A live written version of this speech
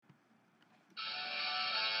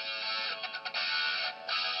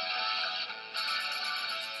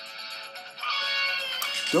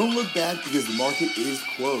Don't look back because the market is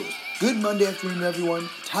closed. Good Monday afternoon, everyone.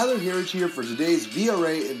 Tyler Harridge here for today's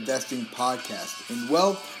VRA Investing Podcast. And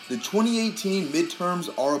well, the 2018 midterms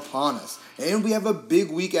are upon us, and we have a big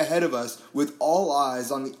week ahead of us with all eyes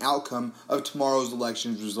on the outcome of tomorrow's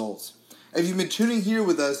election results. If you've been tuning here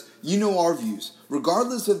with us, you know our views.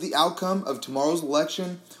 Regardless of the outcome of tomorrow's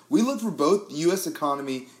election, we look for both the U.S.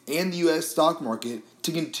 economy and the U.S. stock market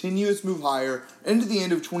to continue its move higher into the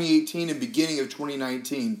end of 2018 and beginning of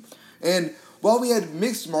 2019. And while we had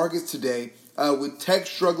mixed markets today, with tech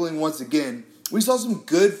struggling once again, we saw some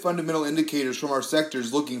good fundamental indicators from our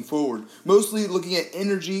sectors looking forward, mostly looking at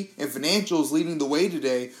energy and financials leading the way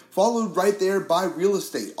today, followed right there by real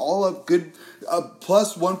estate, all up good,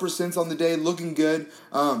 plus 1% on the day, looking good.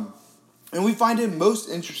 And we find it most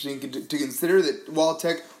interesting to consider that while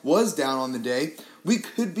tech was down on the day, we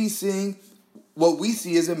could be seeing what we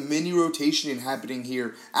see as a mini rotation happening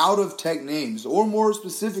here out of tech names, or more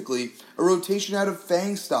specifically, a rotation out of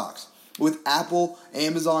FANG stocks, with Apple,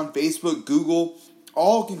 Amazon, Facebook, Google,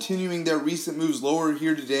 all continuing their recent moves lower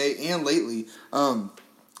here today and lately.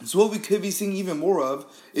 So what we could be seeing even more of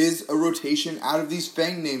is a rotation out of these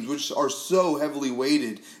FANG names, which are so heavily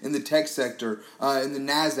weighted in the tech sector, in the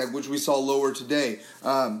NASDAQ, which we saw lower today.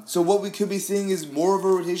 So what we could be seeing is more of a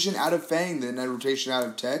rotation out of FANG than a rotation out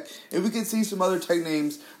of tech. And we could see some other tech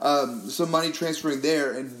names, some money transferring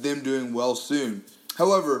there and them doing well soon.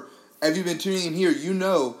 However, if you've been tuning in here, you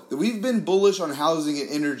know that we've been bullish on housing and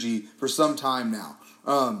energy for some time now.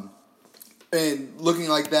 And looking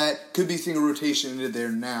like that, could be seeing a rotation into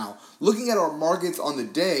there now. Looking at our markets on the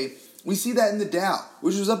day, we see that in the Dow,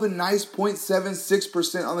 which was up a nice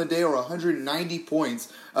 0.76% on the day, or 190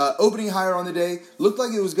 points. Opening higher on the day, looked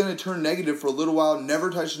like it was going to turn negative for a little while, never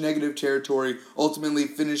touched negative territory, ultimately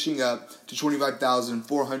finishing up to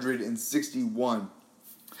 25,461.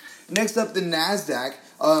 Next up, the NASDAQ,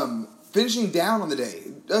 finishing down on the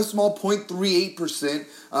day, a small 0.38%.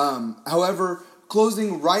 However,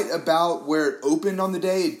 closing right about where it opened on the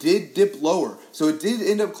day, it did dip lower. So it did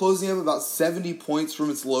end up closing up about 70 points from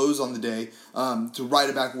its lows on the day, to right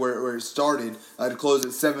about where it started, to close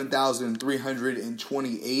at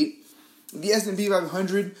 7,328. The S&P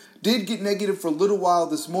 500 did get negative for a little while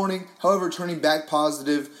this morning, however turning back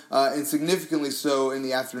positive, and significantly so in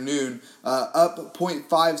the afternoon, up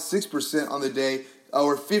 0.56% on the day,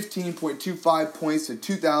 or 15.25 points to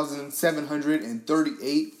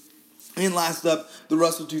 2,738. And last up, the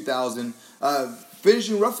Russell 2000,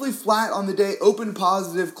 finishing roughly flat on the day, opened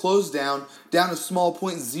positive, closed down a small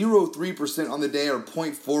 0.03% on the day, or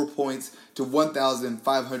 0.4 points to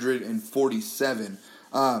 1,547.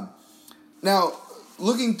 Now,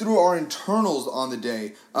 looking through our internals on the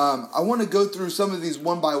day, I want to go through some of these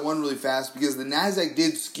one by one really fast because the NASDAQ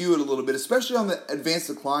did skew it a little bit, especially on the advanced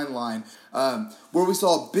decline line, where we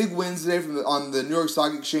saw big wins today on the New York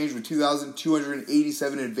Stock Exchange with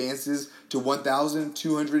 2,287 advances to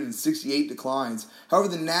 1,268 declines. However,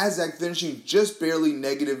 the NASDAQ finishing just barely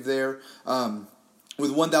negative there, with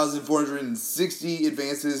 1,460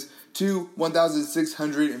 advances to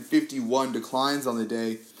 1,651 declines on the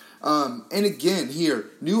day. And again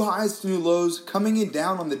here, new highs to new lows, coming in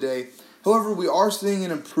down on the day. However, we are seeing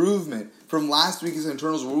an improvement from last week's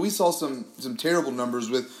internals, where we saw some terrible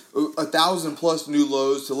numbers with 1,000 plus new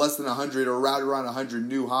lows to less than 100, or right around 100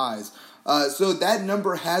 new highs. So that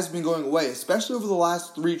number has been going away, especially over the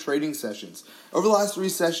last 3 trading sessions. Over the last 3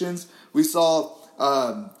 sessions, we saw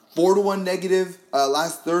 4-1 negative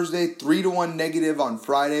last Thursday, 3-1 negative on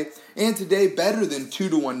Friday, and today better than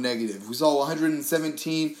 2-1 negative. We saw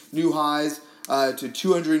 117 new highs to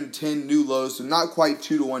 210 new lows, so not quite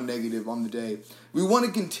 2-1 negative on the day. We want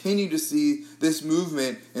to continue to see this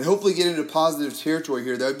movement and hopefully get into positive territory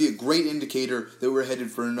here. That would be a great indicator that we're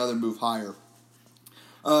headed for another move higher.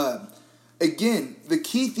 Again, the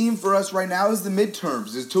key theme for us right now is the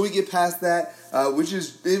midterms. Until we get past that, which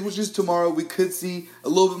is tomorrow, we could see a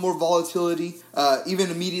little bit more volatility,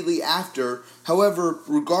 even immediately after. However,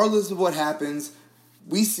 regardless of what happens,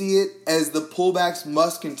 we see it as the pullbacks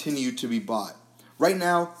must continue to be bought. Right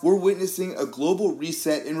now, we're witnessing a global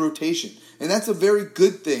reset in rotation, and that's a very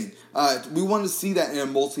good thing. We want to see that in a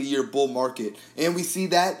multi-year bull market, and we see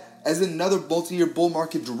that as another multi-year bull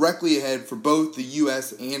market directly ahead for both the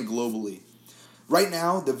U.S. and globally. Right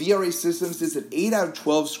now, the VRA system sits at 8 out of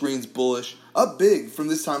 12 screens bullish, up big from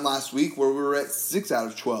this time last week where we were at 6 out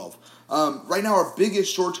of 12. Right now, our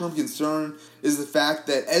biggest short-term concern is the fact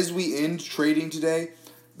that as we end trading today,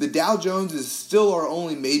 the Dow Jones is still our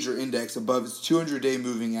only major index above its 200-day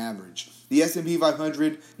moving average. The S&P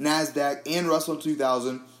 500, NASDAQ, and Russell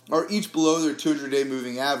 2000 are each below their 200-day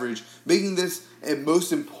moving average, making this a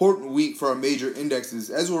most important week for our major indexes,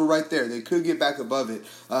 as we're right there. They could get back above it.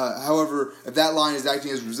 However, if that line is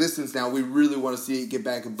acting as resistance now, we really want to see it get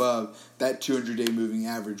back above that 200-day moving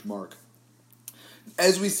average mark.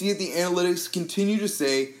 As we see it, the analytics continue to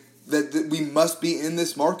say that we must be in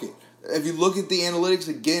this market. If you look at the analytics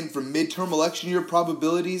again, from midterm election year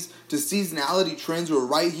probabilities to seasonality trends, we're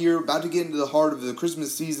right here, about to get into the heart of the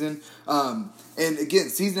Christmas season. And again,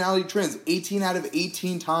 seasonality trends, 18 out of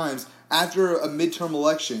 18 times after a midterm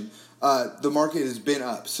election, the market has been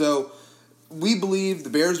up. So we believe the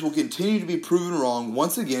bears will continue to be proven wrong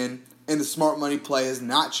once again, and the smart money play has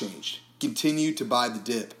not changed. Continue to buy the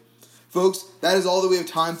dip. Folks, that is all that we have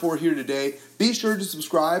time for here today. Be sure to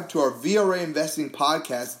subscribe to our VRA Investing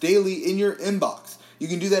podcast daily in your inbox. You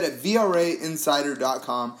can do that at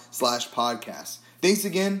VRAinsider.com/podcast. Thanks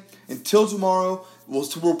again. Until tomorrow, we'll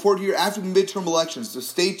report here after the midterm elections, so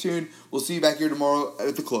stay tuned. We'll see you back here tomorrow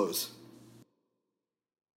at the close.